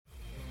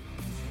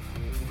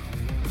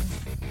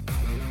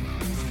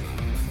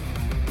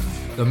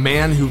The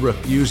man who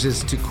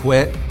refuses to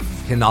quit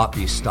cannot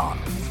be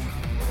stopped.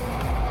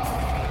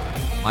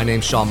 My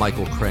name's Sean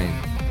Michael Crane.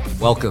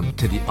 Welcome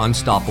to the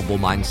Unstoppable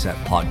Mindset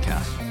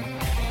Podcast.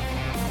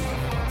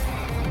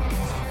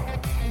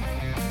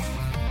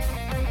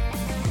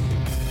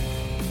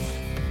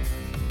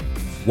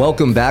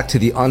 Welcome back to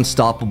the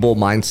Unstoppable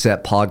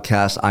Mindset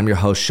Podcast. I'm your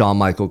host, Sean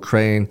Michael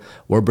Crane.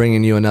 We're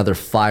bringing you another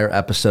fire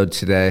episode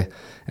today.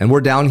 And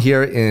we're down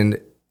here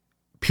in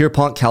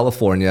Pierpont,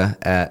 California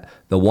at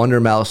the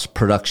Wonder Mouse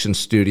production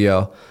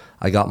studio.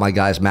 I got my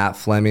guys, Matt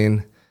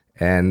Fleming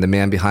and the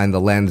man behind the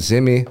lens,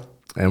 Zimmy.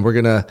 And we're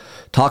going to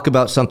talk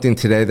about something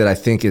today that I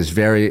think is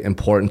very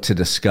important to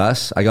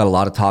discuss. I got a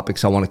lot of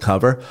topics I want to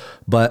cover,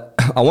 but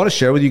I want to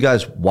share with you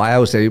guys why I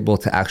was able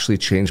to actually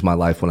change my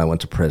life when I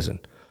went to prison.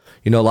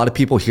 You know, a lot of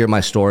people hear my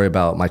story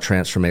about my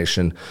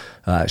transformation.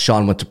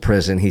 Sean went to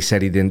prison. He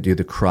said he didn't do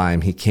the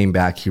crime. He came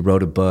back. He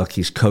wrote a book.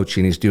 He's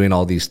coaching. He's doing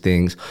all these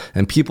things.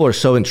 And people are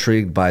so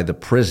intrigued by the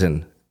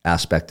prison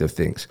aspect of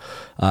things.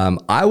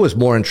 I was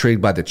more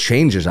intrigued by the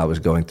changes I was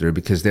going through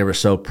because they were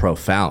so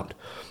profound.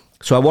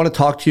 So I want to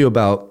talk to you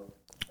about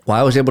why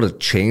I was able to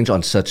change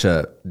on such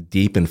a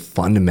deep and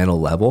fundamental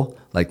level.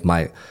 Like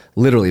my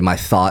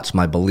thoughts,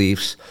 my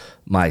beliefs,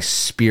 my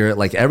spirit,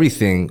 like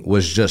everything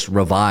was just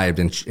revived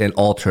and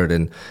altered,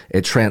 and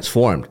it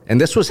transformed. And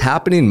this was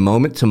happening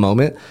moment to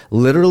moment,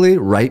 literally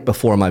right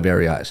before my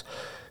very eyes.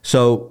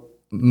 So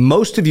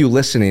most of you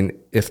listening,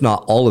 if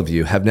not all of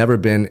you, have never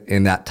been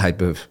in that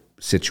type of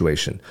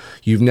situation.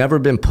 You've never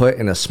been put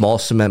in a small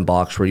cement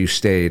box where you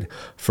stayed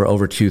for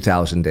over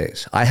 2,000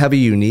 days. I have a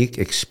unique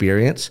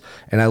experience,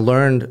 and I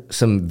learned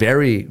some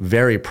very,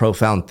 very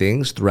profound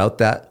things throughout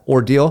that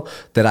ordeal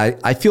that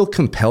I feel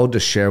compelled to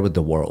share with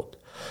the world.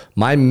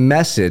 My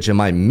message and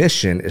my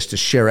mission is to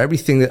share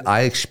everything that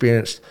I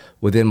experienced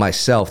within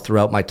myself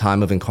throughout my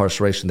time of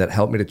incarceration that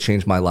helped me to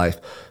change my life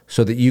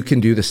so that you can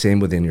do the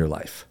same within your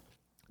life.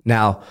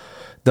 Now,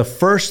 the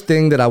first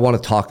thing that I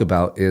want to talk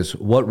about is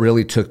what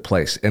really took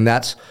place, and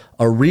that's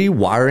a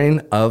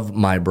rewiring of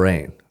my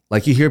brain.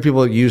 Like you hear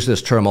people use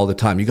this term all the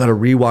time. You got to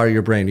rewire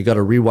your brain. You got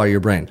to rewire your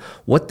brain.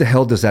 What the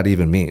hell does that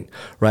even mean,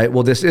 right?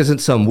 Well, this isn't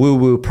some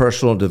woo-woo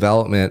personal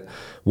development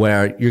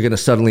where you're going to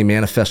suddenly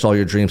manifest all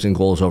your dreams and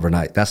goals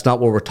overnight. That's not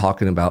what we're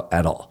talking about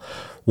at all.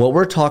 What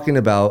we're talking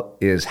about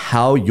is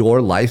how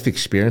your life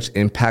experience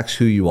impacts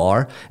who you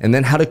are, and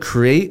then how to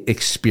create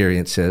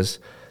experiences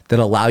that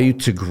allow you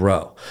to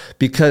grow.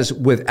 Because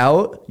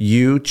without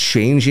you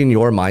changing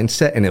your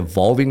mindset and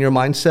evolving your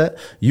mindset,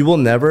 you will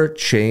never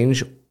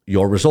change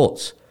your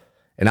results.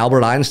 And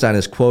Albert Einstein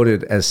is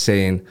quoted as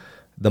saying,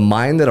 "The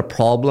mind that a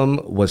problem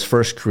was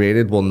first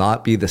created will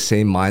not be the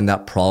same mind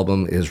that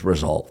problem is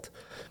resolved."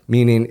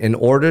 Meaning, in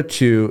order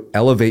to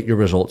elevate your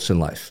results in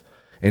life,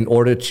 in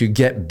order to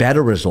get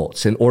better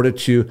results, in order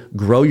to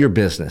grow your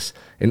business,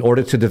 in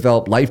order to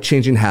develop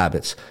life-changing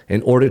habits,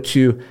 in order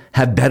to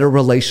have better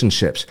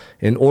relationships,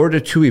 in order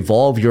to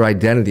evolve your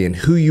identity and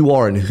who you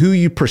are and who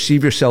you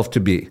perceive yourself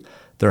to be,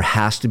 there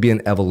has to be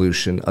an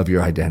evolution of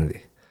your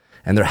identity.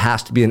 And there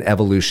has to be an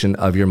evolution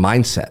of your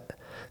mindset.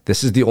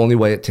 This is the only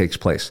way it takes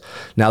place.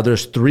 Now,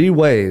 there's 3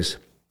 ways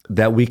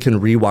that we can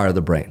rewire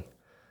the brain: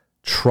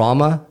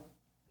 trauma,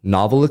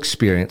 novel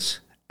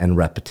experience, and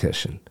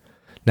repetition.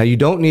 Now, you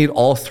don't need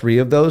all 3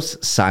 of those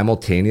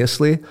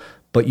simultaneously,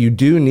 but you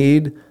do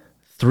need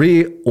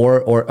 3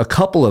 or a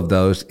couple of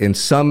those in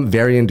some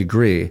varying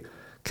degree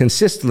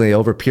consistently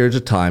over periods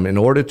of time in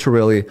order to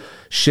really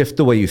shift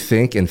the way you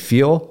think and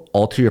feel,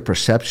 alter your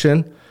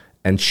perception,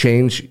 and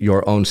change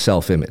your own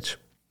self-image.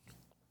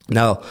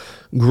 Now,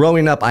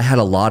 growing up, I had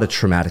a lot of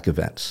traumatic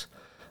events.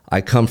 I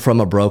come from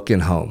a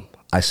broken home.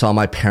 I saw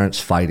my parents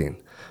fighting.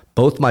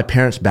 Both my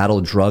parents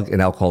battled drug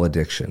and alcohol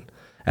addiction.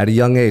 At a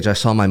young age, I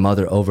saw my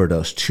mother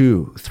overdose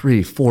 2,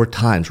 3, 4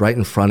 times right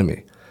in front of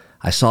me.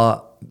 I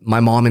saw my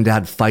mom and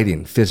dad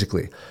fighting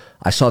physically.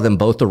 I saw them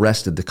both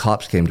arrested. The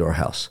cops came to our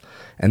house.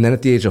 And then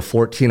at the age of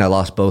 14, I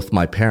lost both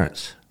my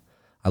parents.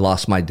 I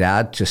lost my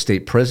dad to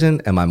state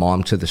prison and my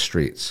mom to the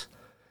streets.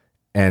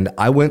 And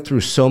I went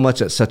through so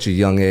much at such a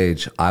young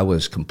age, I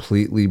was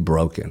completely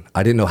broken.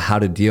 I didn't know how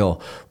to deal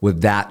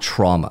with that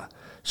trauma.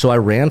 So I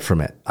ran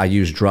from it. I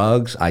used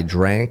drugs. I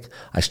drank.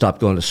 I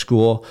stopped going to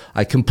school.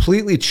 I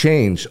completely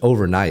changed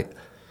overnight.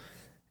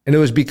 And it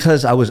was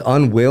because I was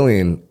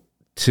unwilling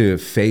to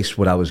face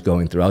what I was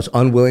going through. I was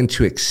unwilling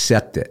to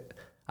accept it.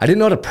 I didn't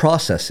know how to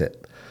process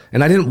it.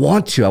 And I didn't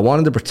want to. I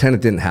wanted to pretend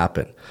it didn't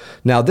happen.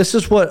 Now, this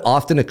is what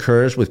often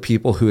occurs with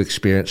people who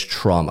experience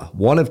trauma.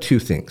 One of 2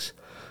 things.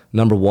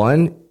 Number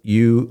 1,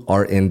 you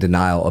are in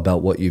denial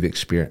about what you've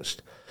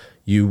experienced.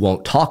 You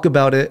won't talk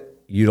about it.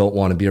 You don't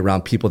want to be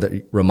around people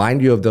that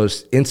remind you of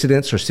those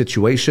incidents or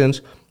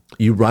situations.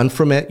 You run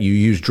from it. You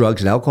use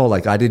drugs and alcohol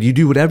like I did. You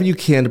do whatever you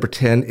can to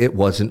pretend it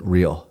wasn't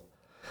real.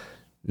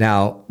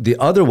 Now, the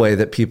other way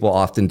that people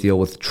often deal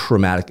with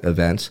traumatic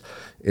events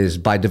is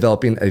by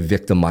developing a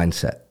victim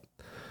mindset.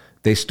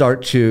 They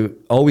start to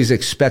always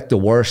expect the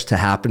worst to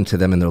happen to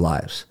them in their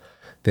lives.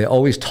 They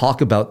always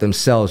talk about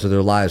themselves or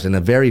their lives in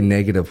a very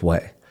negative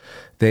way.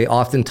 they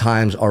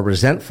oftentimes are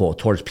resentful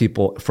towards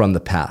people from the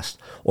past,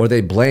 or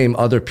they blame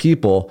other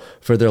people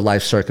for their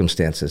life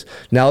circumstances.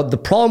 Now, the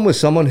problem with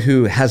someone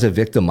who has a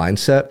victim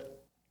mindset,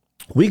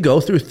 we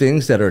go through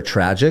things that are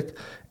tragic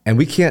and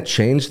we can't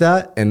change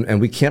that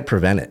and we can't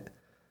prevent it.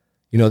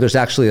 You know, there's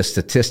actually a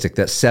statistic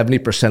that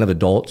 70% of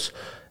adults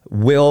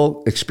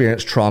will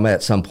experience trauma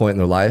at some point in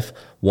their life,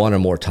 one or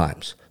more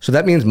times. So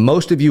that means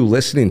most of you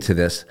listening to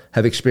this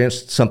have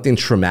experienced something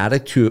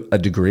traumatic to a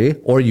degree,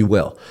 or you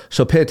will.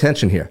 So pay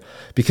attention here,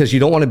 because you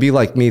don't want to be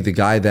like me, the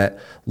guy that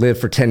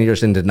lived for 10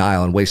 years in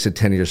denial and wasted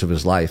 10 years of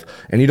his life.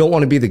 And you don't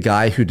want to be the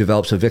guy who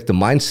develops a victim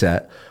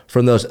mindset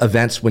from those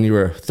events when you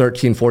were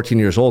 13, 14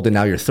 years old and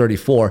now you're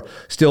 34,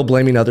 still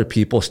blaming other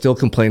people, still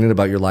complaining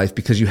about your life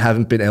because you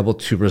haven't been able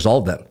to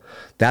resolve them.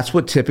 That's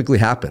what typically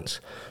happens.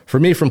 For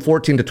me, from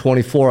 14 to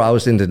 24, I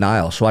was in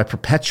denial. So I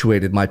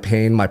perpetuated my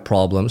pain, my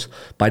problems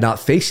by not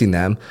facing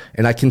them.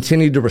 And I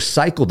continued to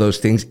recycle those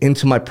things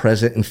into my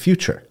present and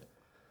future.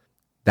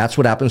 That's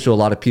what happens to a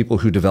lot of people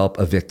who develop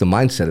a victim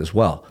mindset as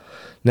well.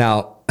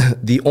 Now,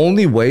 the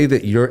only way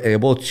that you're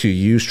able to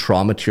use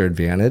trauma to your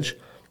advantage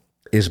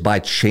is by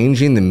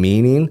changing the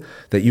meaning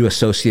that you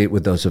associate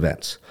with those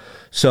events.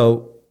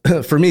 So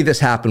for me, this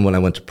happened when I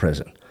went to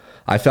prison.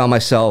 I found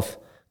myself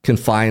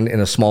confined in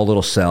a small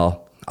little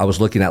cell. I was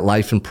looking at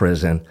life in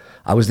prison.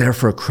 I was there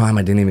for a crime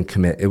I didn't even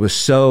commit. It was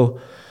so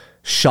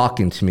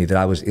shocking to me that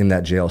I was in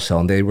that jail cell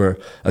and they were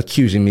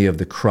accusing me of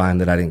the crime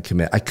that I didn't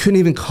commit. I couldn't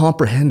even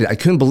comprehend it. I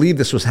couldn't believe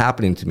this was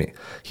happening to me.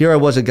 Here I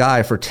was, a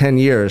guy for 10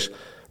 years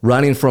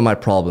running from my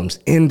problems,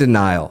 in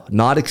denial,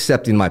 not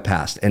accepting my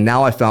past. And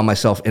now I found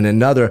myself in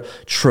another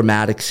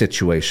traumatic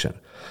situation,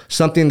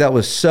 something that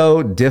was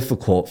so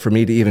difficult for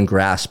me to even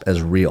grasp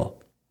as real.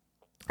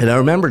 And I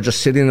remember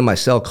just sitting in my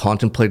cell,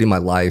 contemplating my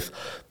life,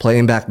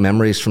 playing back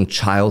memories from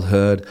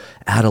childhood,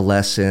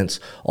 adolescence,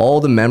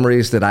 all the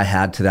memories that I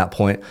had to that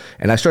point.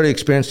 And I started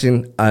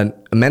experiencing an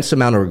immense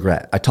amount of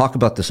regret. I talk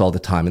about this all the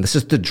time. And this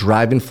is the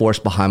driving force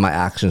behind my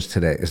actions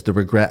today, is the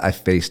regret I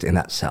faced in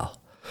that cell.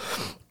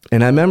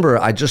 And I remember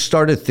I just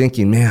started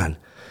thinking, man,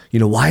 you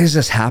know, why is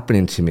this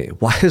happening to me?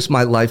 Why has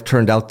my life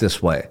turned out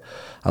this way?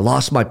 I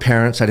lost my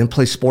parents. I didn't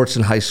play sports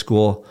in high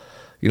school.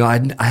 You know,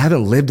 I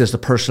haven't lived as the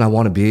person I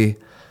want to be.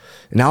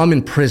 And now I'm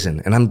in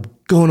prison and I'm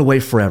going away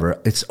forever.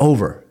 It's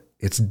over.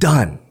 It's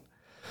done.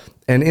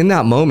 And in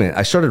that moment,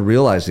 I started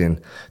realizing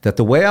that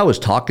the way I was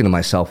talking to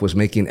myself was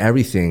making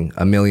everything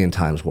a million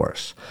times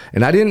worse.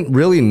 And I didn't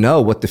really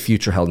know what the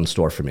future held in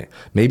store for me.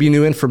 Maybe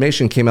new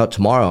information came out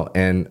tomorrow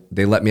and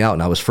they let me out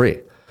and I was free.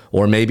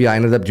 Or maybe I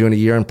ended up doing a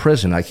year in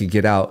prison. I could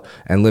get out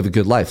and live a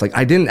good life. Like,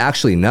 I didn't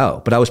actually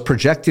know, but I was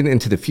projecting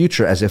into the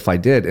future as if I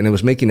did, and it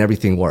was making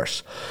everything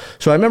worse.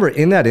 So I remember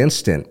in that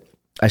instant,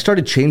 I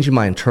started changing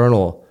my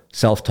internal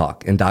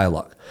self-talk and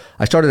dialogue.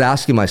 I started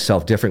asking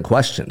myself different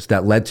questions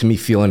that led to me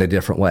feeling a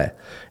different way.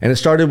 And it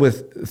started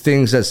with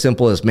things as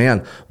simple as,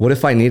 man, what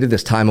if I needed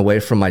this time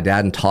away from my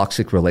dad and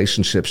toxic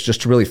relationships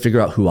just to really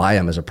figure out who I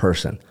am as a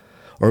person?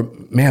 Or,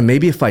 man,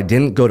 maybe if I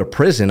didn't go to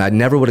prison, I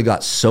never would have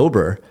got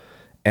sober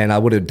and I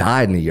would have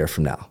died in a year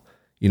from now.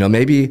 You know,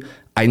 maybe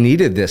I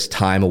needed this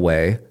time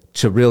away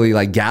to really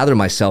like gather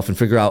myself and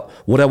figure out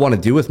what I want to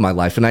do with my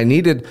life. And I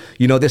needed,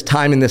 you know, this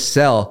time in this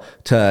cell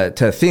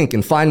to think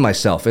and find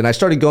myself. And I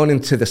started going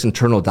into this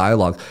internal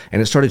dialogue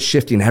and it started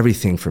shifting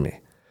everything for me,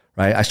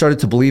 right? I started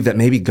to believe that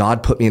maybe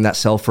God put me in that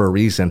cell for a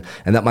reason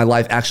and that my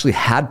life actually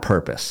had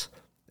purpose.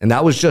 And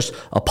that was just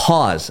a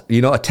pause,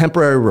 you know, a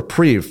temporary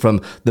reprieve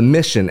from the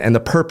mission and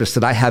the purpose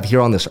that I have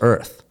here on this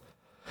earth.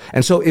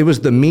 And so it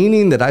was the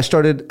meaning that I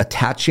started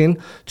attaching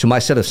to my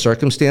set of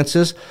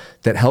circumstances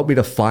that helped me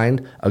to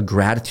find a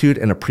gratitude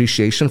and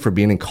appreciation for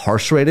being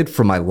incarcerated,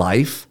 for my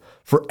life,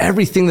 for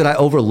everything that I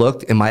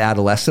overlooked in my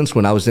adolescence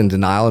when I was in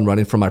denial and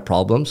running from my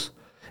problems.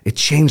 It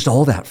changed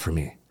all that for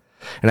me.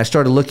 And I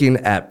started looking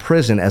at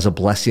prison as a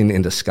blessing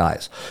in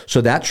disguise. So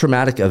that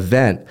traumatic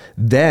event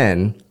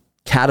then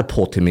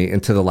catapulted me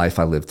into the life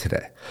I live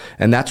today.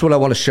 And that's what I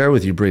want to share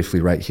with you briefly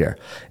right here,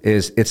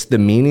 is it's the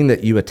meaning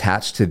that you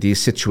attach to these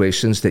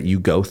situations that you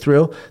go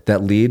through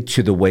that lead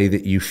to the way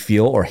that you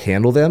feel or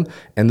handle them.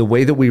 And the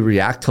way that we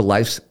react to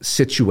life's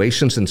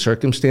situations and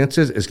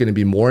circumstances is going to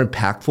be more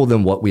impactful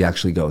than what we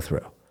actually go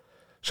through.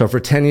 So for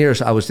 10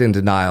 years, I was in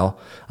denial.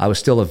 I was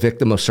still a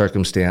victim of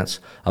circumstance.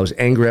 I was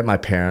angry at my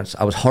parents.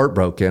 I was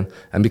heartbroken.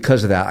 And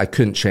because of that, I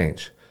couldn't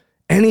change.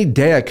 Any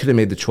day I could have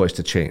made the choice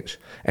to change.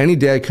 Any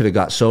day I could have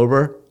got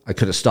sober. I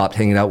could have stopped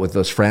hanging out with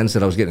those friends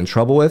that I was getting in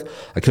trouble with.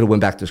 I could have went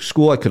back to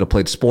school. I could have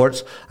played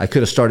sports. I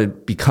could have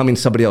started becoming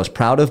somebody I was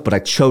proud of, but I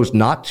chose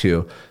not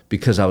to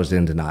because I was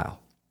in denial.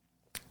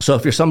 So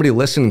if you're somebody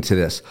listening to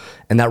this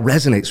and that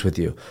resonates with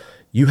you,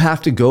 you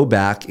have to go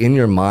back in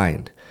your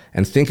mind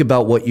and think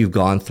about what you've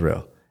gone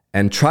through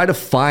and try to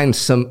find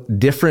some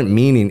different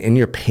meaning in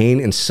your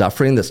pain and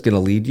suffering that's going to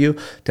lead you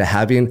to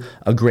having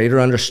a greater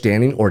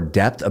understanding or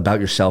depth about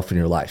yourself and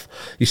your life.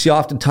 You see,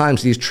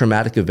 oftentimes these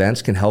traumatic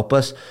events can help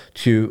us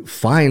to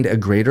find a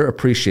greater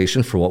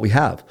appreciation for what we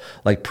have.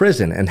 Like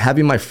prison and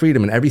having my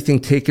freedom and everything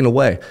taken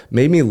away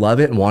made me love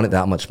it and want it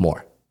that much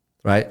more.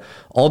 right?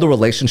 All the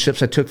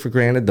relationships I took for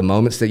granted, the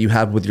moments that you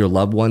had with your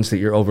loved ones that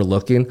you're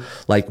overlooking.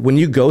 Like when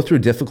you go through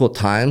difficult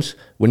times,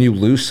 when you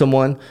lose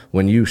someone,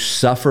 when you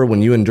suffer,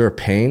 when you endure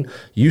pain,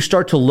 you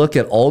start to look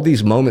at all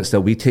these moments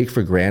that we take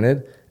for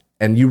granted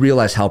and you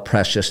realize how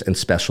precious and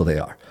special they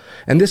are.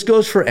 And this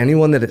goes for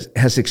anyone that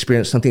has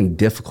experienced something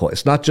difficult.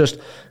 It's not just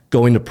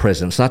going to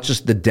prison. It's not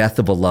just the death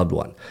of a loved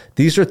one.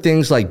 These are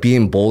things like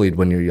being bullied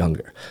when you're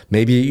younger.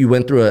 Maybe you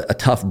went through a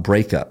tough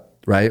breakup,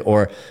 right?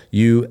 Or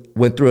you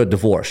went through a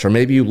divorce, or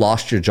maybe you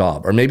lost your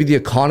job, or maybe the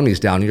economy's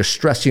down, you're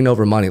stressing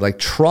over money. Like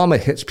trauma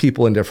hits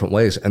people in different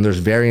ways, and there's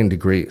varying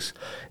degrees.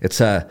 It's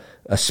a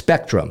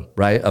spectrum,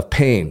 right, of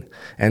pain.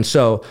 And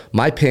so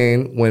my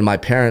pain when my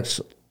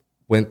parents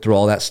went through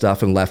all that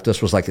stuff and left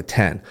us was like a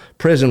 10.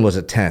 Prison was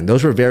a 10.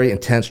 Those were very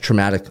intense,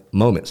 traumatic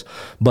moments.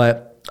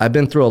 But I've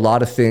been through a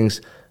lot of things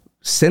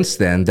since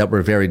then that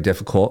were very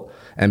difficult.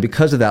 And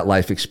because of that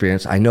life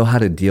experience, I know how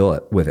to deal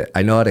with it.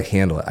 I know how to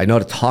handle it. I know how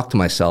to talk to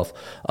myself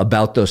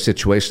about those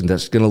situations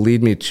that's going to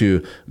lead me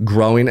to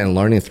growing and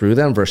learning through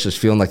them versus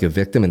feeling like a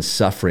victim and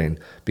suffering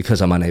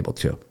because I'm unable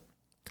to.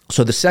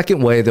 So the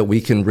second way that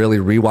we can really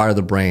rewire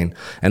the brain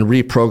and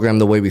reprogram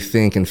the way we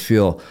think and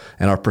feel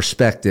and our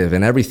perspective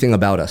and everything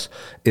about us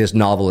is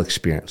novel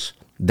experience.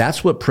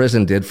 That's what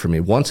prison did for me.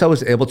 Once I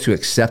was able to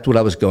accept what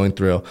I was going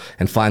through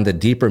and find the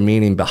deeper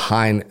meaning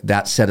behind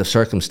that set of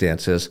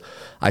circumstances,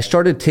 I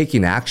started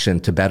taking action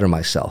to better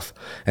myself.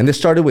 And this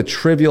started with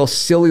trivial,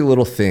 silly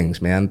little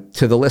things, man.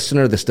 To the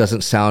listener, this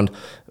doesn't sound,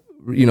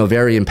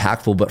 very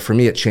impactful, but for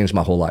me, it changed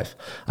my whole life.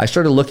 I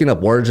started looking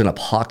up words in a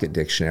pocket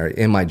dictionary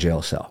in my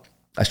jail cell.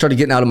 I started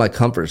getting out of my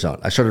comfort zone.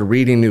 I started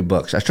reading new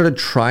books. I started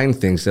trying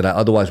things that I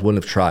otherwise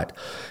wouldn't have tried.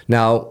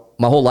 Now,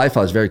 my whole life,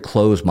 I was very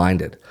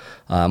closed-minded.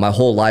 My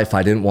whole life,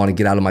 I didn't want to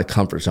get out of my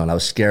comfort zone. I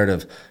was scared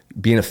of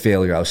being a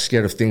failure. I was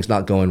scared of things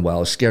not going well. I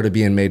was scared of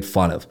being made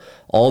fun of.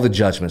 All the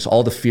judgments,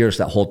 all the fears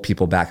that hold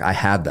people back, I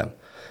had them.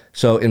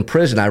 So in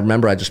prison, I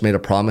remember I just made a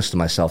promise to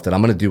myself that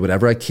I'm going to do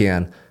whatever I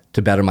can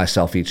to better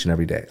myself each and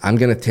every day. I'm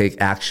going to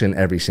take action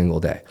every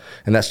single day.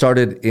 And that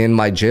started in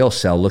my jail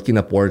cell, looking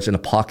up words in a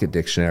pocket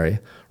dictionary,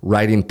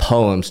 writing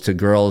poems to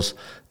girls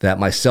that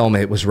my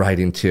cellmate was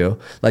writing to,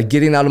 like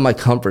getting out of my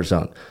comfort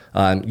zone,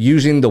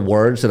 using the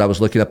words that I was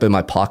looking up in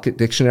my pocket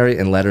dictionary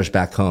and letters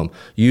back home,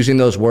 using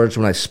those words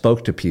when I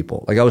spoke to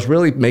people. Like I was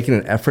really making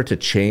an effort to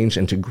change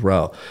and to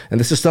grow. And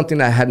this is something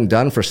I hadn't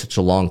done for such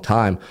a long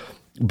time,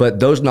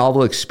 but those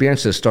novel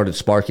experiences started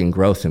sparking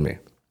growth in me.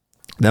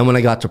 Then when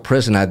I got to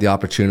prison, I had the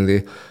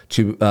opportunity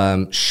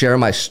to share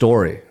my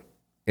story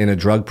in a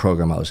drug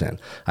program I was in.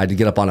 I had to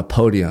get up on a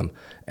podium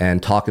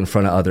and talk in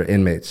front of other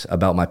inmates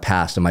about my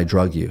past and my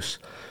drug use.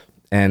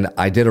 And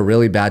I did a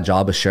really bad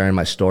job of sharing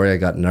my story. I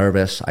got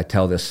nervous. I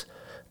tell this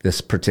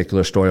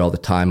particular story all the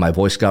time. My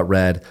voice got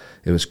red.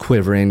 It was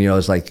quivering. It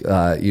was like,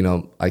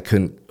 I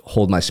couldn't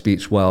hold my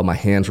speech well. My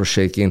hands were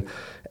shaking.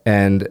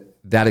 And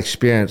that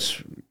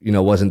experience,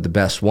 wasn't the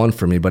best one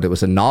for me, but it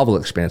was a novel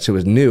experience. It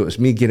was new. It was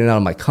me getting out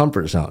of my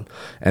comfort zone.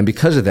 And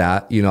because of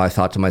that, I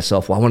thought to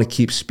myself, well, I want to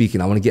keep speaking.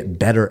 I want to get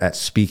better at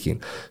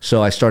speaking.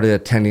 So I started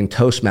attending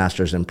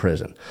Toastmasters in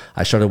prison.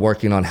 I started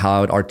working on how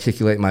I would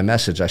articulate my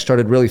message. I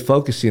started really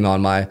focusing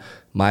on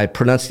my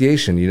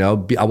pronunciation.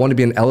 I want to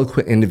be an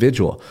eloquent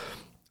individual.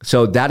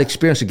 So that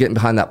experience of getting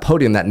behind that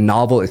podium, that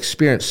novel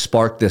experience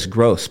sparked this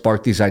growth,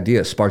 sparked these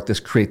ideas, sparked this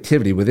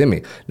creativity within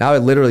me. Now I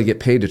literally get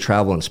paid to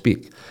travel and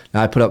speak.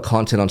 Now I put out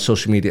content on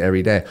social media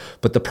every day.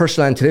 But the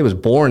person I am today was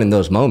born in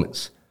those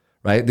moments,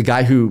 right? The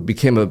guy who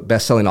became a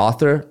best-selling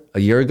author a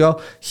year ago,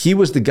 he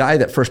was the guy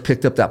that first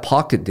picked up that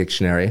pocket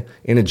dictionary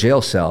in a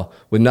jail cell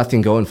with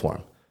nothing going for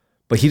him.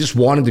 But he just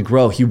wanted to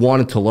grow. He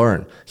wanted to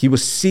learn. He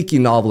was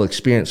seeking novel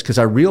experience because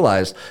I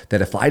realized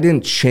that if I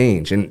didn't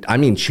change, and I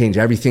mean change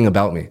everything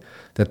about me,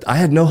 that I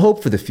had no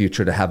hope for the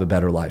future to have a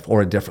better life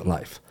or a different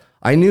life.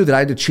 I knew that I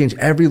had to change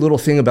every little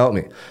thing about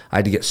me. I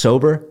had to get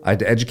sober. I had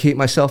to educate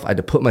myself. I had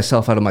to put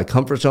myself out of my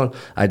comfort zone.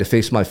 I had to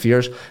face my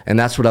fears. And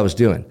that's what I was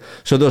doing.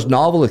 So those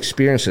novel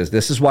experiences,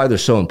 this is why they're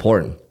so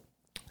important.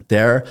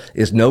 There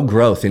is no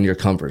growth in your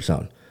comfort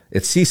zone.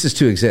 It ceases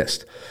to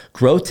exist.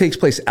 Growth takes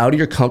place out of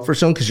your comfort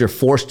zone because you're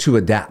forced to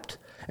adapt.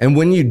 And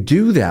when you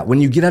do that,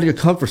 when you get out of your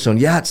comfort zone,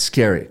 yeah, it's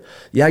scary.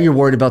 Yeah, you're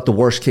worried about the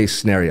worst case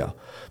scenario.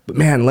 But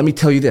man, let me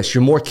tell you this,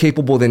 you're more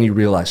capable than you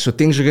realize. So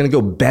things are going to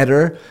go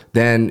better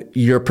than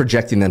you're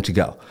projecting them to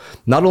go.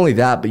 Not only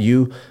that, but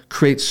you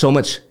create so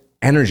much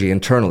energy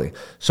internally,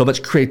 so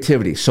much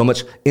creativity, so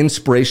much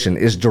inspiration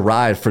is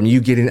derived from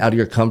you getting out of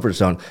your comfort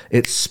zone.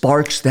 It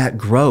sparks that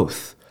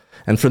growth.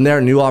 And from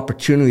there, new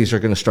opportunities are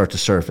going to start to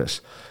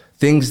surface.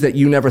 Things that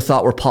you never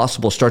thought were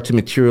possible start to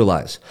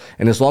materialize.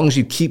 And as long as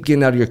you keep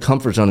getting out of your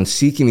comfort zone and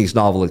seeking these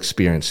novel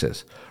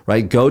experiences,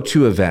 right? Go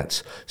to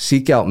events,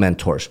 seek out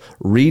mentors,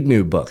 read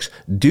new books,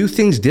 do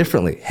things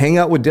differently, hang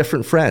out with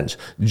different friends,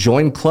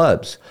 join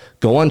clubs,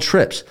 go on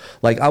trips.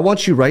 Like I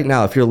want you right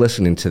now, if you're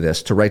listening to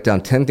this, to write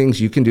down 10 things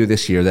you can do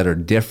this year that are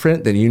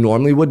different than you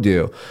normally would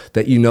do,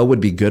 that you know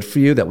would be good for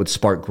you, that would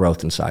spark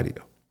growth inside of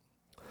you.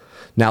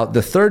 Now,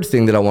 the third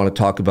thing that I want to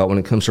talk about when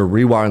it comes to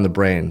rewiring the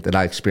brain that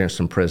I experienced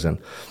in prison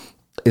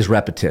is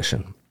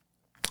repetition.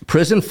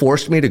 Prison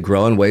forced me to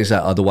grow in ways I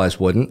otherwise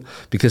wouldn't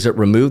because it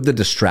removed the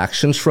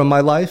distractions from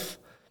my life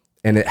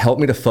and it helped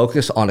me to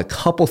focus on a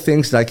couple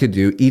things that I could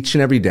do each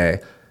and every day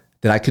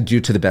that I could do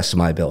to the best of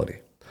my ability.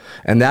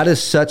 And that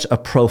is such a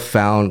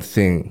profound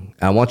thing.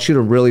 I want you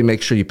to really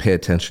make sure you pay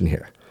attention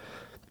here.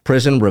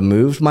 Prison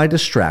removed my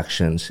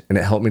distractions and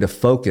it helped me to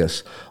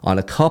focus on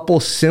a couple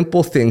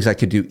simple things I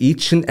could do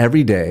each and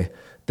every day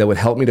that would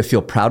help me to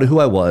feel proud of who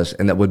I was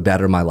and that would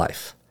better my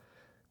life.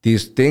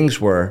 These things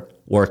were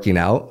working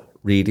out,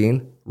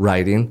 reading,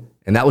 writing,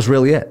 and that was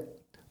really it.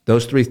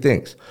 Those three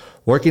things.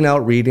 Working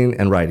out, reading,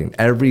 and writing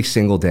every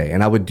single day.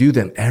 And I would do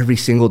them every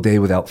single day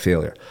without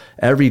failure.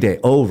 Every day,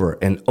 over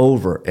and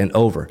over and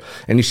over.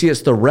 And you see,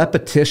 it's the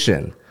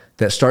repetition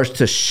that starts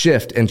to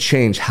shift and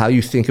change how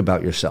you think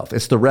about yourself.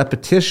 It's the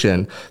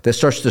repetition that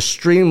starts to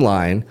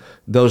streamline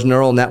those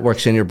neural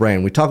networks in your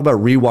brain. We talk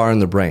about rewiring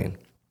the brain,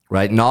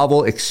 right?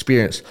 Novel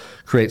experience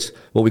creates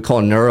what we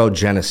call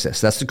neurogenesis.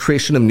 That's the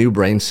creation of new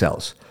brain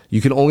cells. You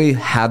can only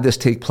have this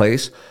take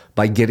place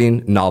by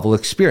getting novel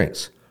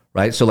experience,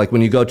 right? So like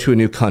when you go to a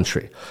new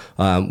country,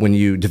 when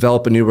you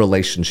develop a new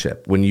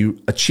relationship, when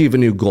you achieve a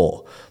new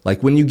goal,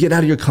 like when you get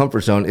out of your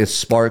comfort zone, it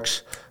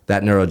sparks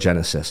that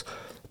neurogenesis.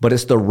 But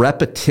it's the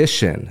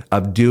repetition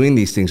of doing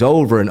these things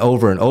over and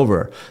over and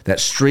over that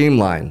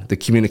streamline the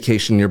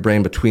communication in your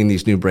brain between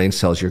these new brain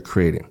cells you're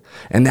creating.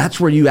 And that's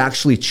where you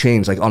actually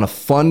change, like on a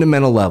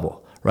fundamental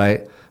level,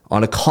 right?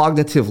 On a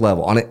cognitive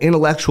level, on an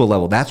intellectual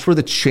level, that's where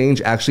the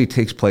change actually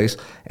takes place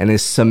and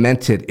is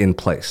cemented in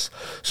place.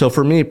 So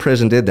for me,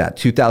 prison did that.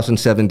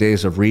 2007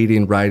 days of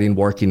reading, writing,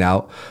 working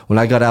out. When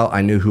I got out,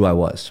 I knew who I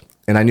was.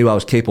 And I knew I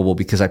was capable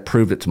because I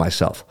proved it to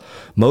myself.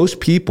 Most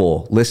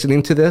people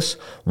listening to this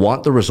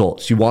want the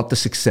results. You want the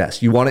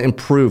success. You want to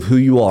improve who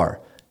you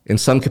are in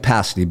some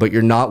capacity, but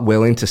you're not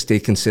willing to stay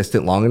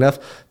consistent long enough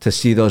to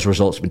see those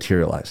results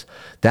materialize.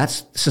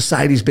 That's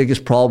society's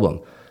biggest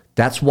problem.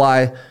 That's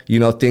why,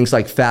 things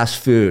like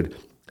fast food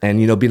and,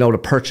 being able to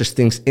purchase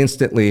things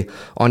instantly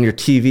on your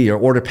TV or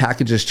order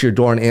packages to your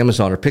door on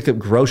Amazon or pick up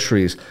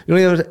groceries. You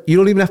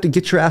don't even have to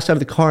get your ass out of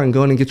the car and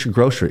go in and get your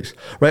groceries,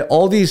 right?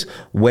 All these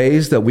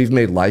ways that we've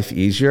made life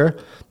easier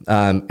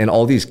and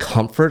all these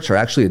comforts are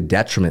actually a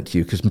detriment to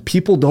you because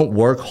people don't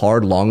work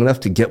hard long enough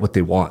to get what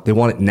they want. They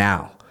want it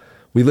now.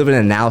 We live in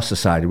a now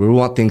society where we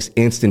want things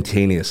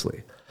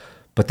instantaneously.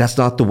 But that's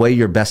not the way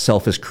your best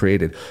self is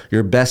created.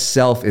 Your best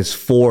self is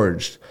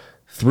forged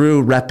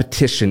through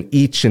repetition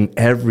each and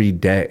every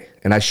day.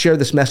 And I share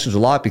this message a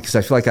lot because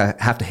I feel like I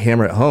have to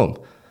hammer it home.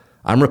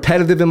 I'm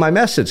repetitive in my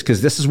message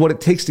because this is what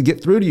it takes to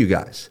get through to you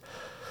guys.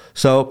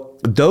 So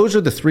those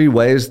are the three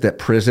ways that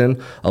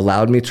prison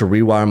allowed me to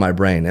rewire my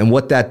brain. And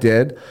what that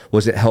did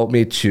was it helped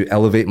me to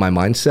elevate my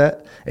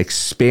mindset,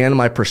 expand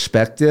my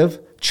perspective,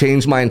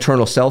 change my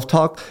internal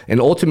self-talk, and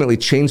ultimately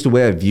change the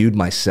way I viewed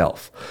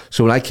myself.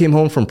 So when I came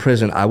home from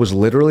prison, I was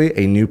literally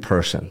a new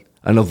person,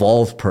 an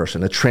evolved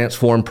person, a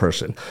transformed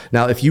person.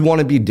 Now, if you want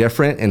to be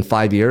different in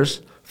 5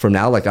 years from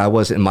now, like I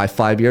was in my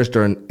 5 years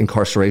during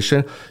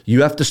incarceration,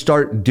 you have to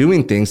start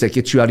doing things that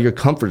get you out of your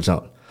comfort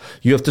zone.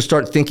 You have to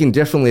start thinking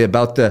differently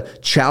about the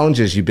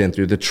challenges you've been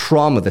through, the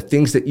trauma, the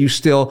things that you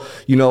still,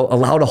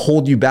 allow to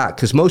hold you back.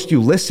 Because most of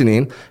you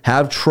listening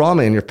have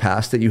trauma in your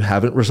past that you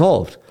haven't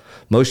resolved.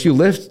 Most of you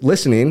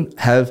listening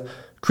have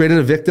created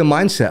a victim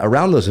mindset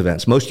around those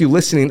events. Most of you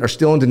listening are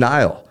still in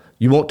denial.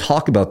 You won't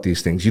talk about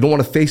these things. You don't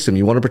want to face them.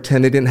 You want to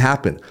pretend they didn't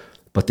happen,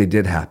 but they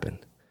did happen.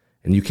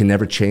 And you can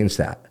never change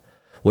that.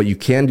 What you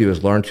can do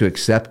is learn to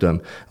accept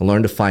them and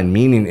learn to find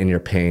meaning in your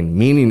pain,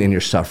 meaning in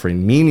your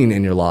suffering, meaning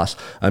in your loss,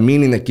 a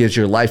meaning that gives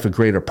your life a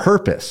greater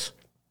purpose.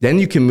 Then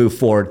you can move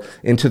forward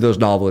into those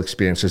novel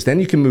experiences.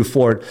 Then you can move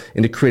forward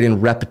into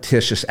creating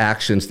repetitious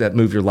actions that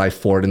move your life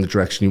forward in the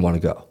direction you want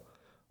to go.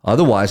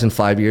 Otherwise, in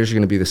 5 years, you're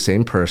going to be the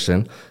same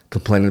person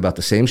complaining about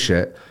the same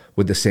shit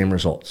with the same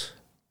results.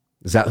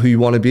 Is that who you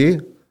want to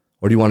be?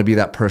 Or do you want to be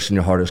that person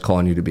your heart is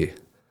calling you to be?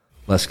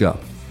 Let's go.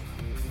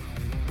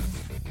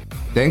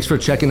 Thanks for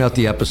checking out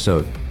the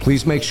episode.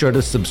 Please make sure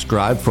to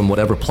subscribe from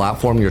whatever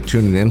platform you're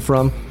tuning in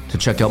from to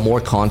check out more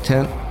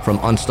content from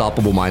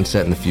Unstoppable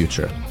Mindset in the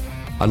future.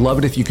 I'd love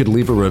it if you could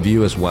leave a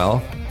review as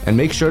well, and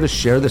make sure to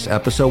share this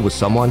episode with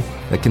someone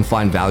that can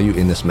find value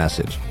in this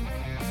message.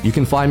 You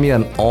can find me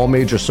on all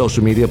major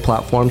social media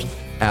platforms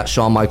at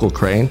Sean Michael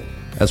Crane,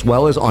 as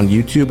well as on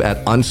YouTube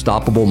at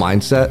Unstoppable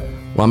Mindset,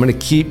 where I'm going to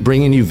keep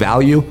bringing you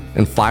value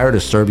and fire to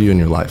serve you in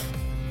your life.